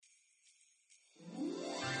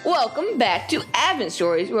Welcome back to Advent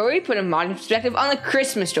Stories, where we put a modern perspective on the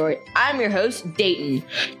Christmas story. I'm your host, Dayton.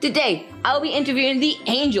 Today, I'll be interviewing the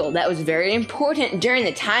angel that was very important during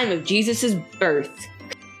the time of Jesus' birth.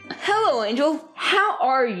 Hello, Angel. How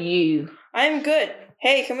are you? I'm good.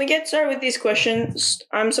 Hey, can we get started with these questions?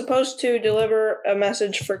 I'm supposed to deliver a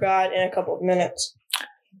message for God in a couple of minutes.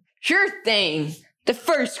 Sure thing. The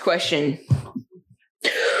first question.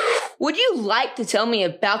 Would you like to tell me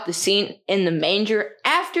about the scene in the manger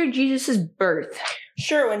after Jesus' birth?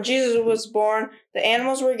 Sure, when Jesus was born, the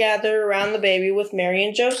animals were gathered around the baby with Mary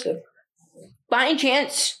and Joseph. By any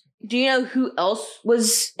chance, do you know who else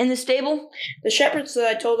was in the stable? The shepherds that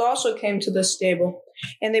I told also came to the stable,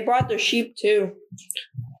 and they brought their sheep too.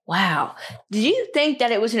 Wow. Did you think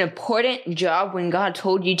that it was an important job when God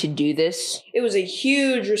told you to do this? It was a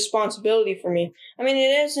huge responsibility for me. I mean,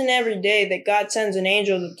 it isn't every day that God sends an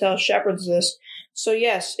angel to tell shepherds this. So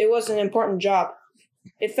yes, it was an important job.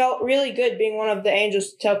 It felt really good being one of the angels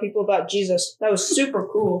to tell people about Jesus. That was super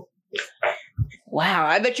cool. Wow,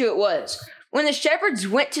 I bet you it was. When the shepherds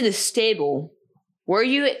went to the stable, were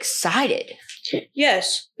you excited?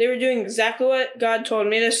 Yes, they were doing exactly what God told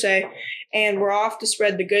me to say, and we're off to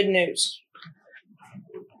spread the good news.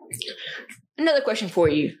 Another question for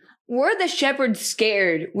you. Were the shepherds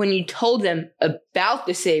scared when you told them about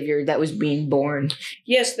the Savior that was being born?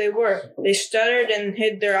 Yes, they were. They stuttered and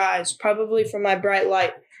hid their eyes, probably from my bright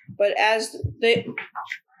light. But as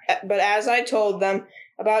I told them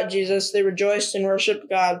about Jesus, they rejoiced and worshiped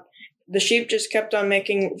God. The sheep just kept on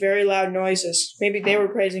making very loud noises. Maybe they were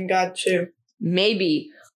praising God too. Maybe.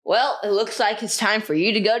 Well, it looks like it's time for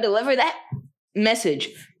you to go deliver that message.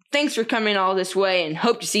 Thanks for coming all this way and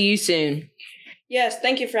hope to see you soon. Yes,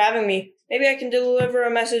 thank you for having me. Maybe I can deliver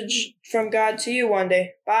a message from God to you one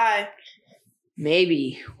day. Bye.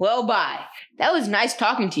 Maybe. Well, bye. That was nice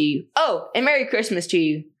talking to you. Oh, and Merry Christmas to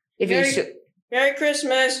you. Merry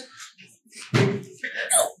Christmas.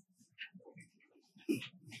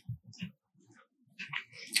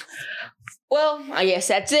 Well, I guess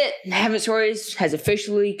that's it. Advent Stories has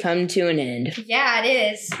officially come to an end. Yeah,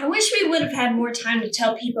 it is. I wish we would have had more time to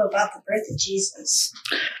tell people about the birth of Jesus.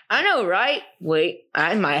 I know, right? Wait,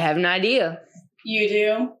 I might have an idea. You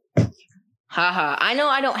do? Haha, I know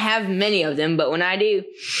I don't have many of them, but when I do,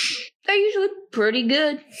 they're usually pretty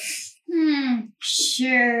good.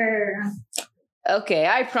 Sure. Okay,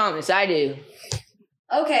 I promise I do.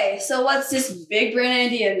 Okay, so what's this big brain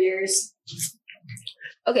idea of yours?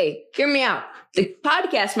 Okay, hear me out. The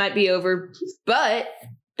podcast might be over, but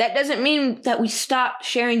that doesn't mean that we stop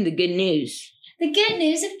sharing the good news. The good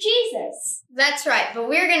news of Jesus. That's right, but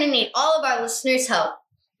we're going to need all of our listeners' help.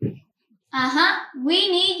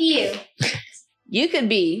 We need you. You could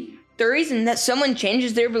be the reason that someone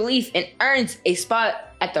changes their belief and earns a spot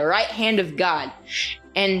at the right hand of God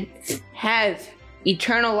and have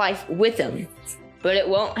eternal life with Him. But it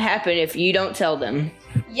won't happen if you don't tell them.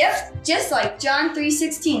 Yep, just like John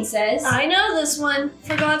 3:16 says. I know this one.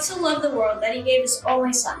 For God so loved the world that He gave His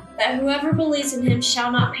only Son, that whoever believes in Him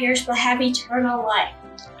shall not perish but have eternal life.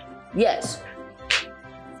 Yes.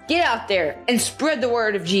 Get out there and spread the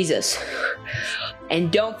word of Jesus.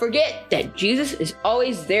 And don't forget that Jesus is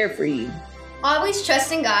always there for you. Always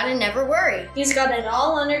trust in God and never worry. He's got it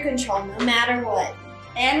all under control no matter what.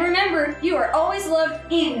 And remember, you are always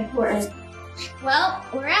loved and important. Well,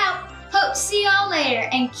 we're out. Hope to see y'all later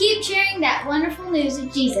and keep sharing that wonderful news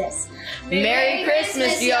of Jesus. Merry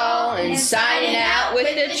Christmas, y'all, and signing out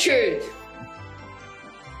with the truth.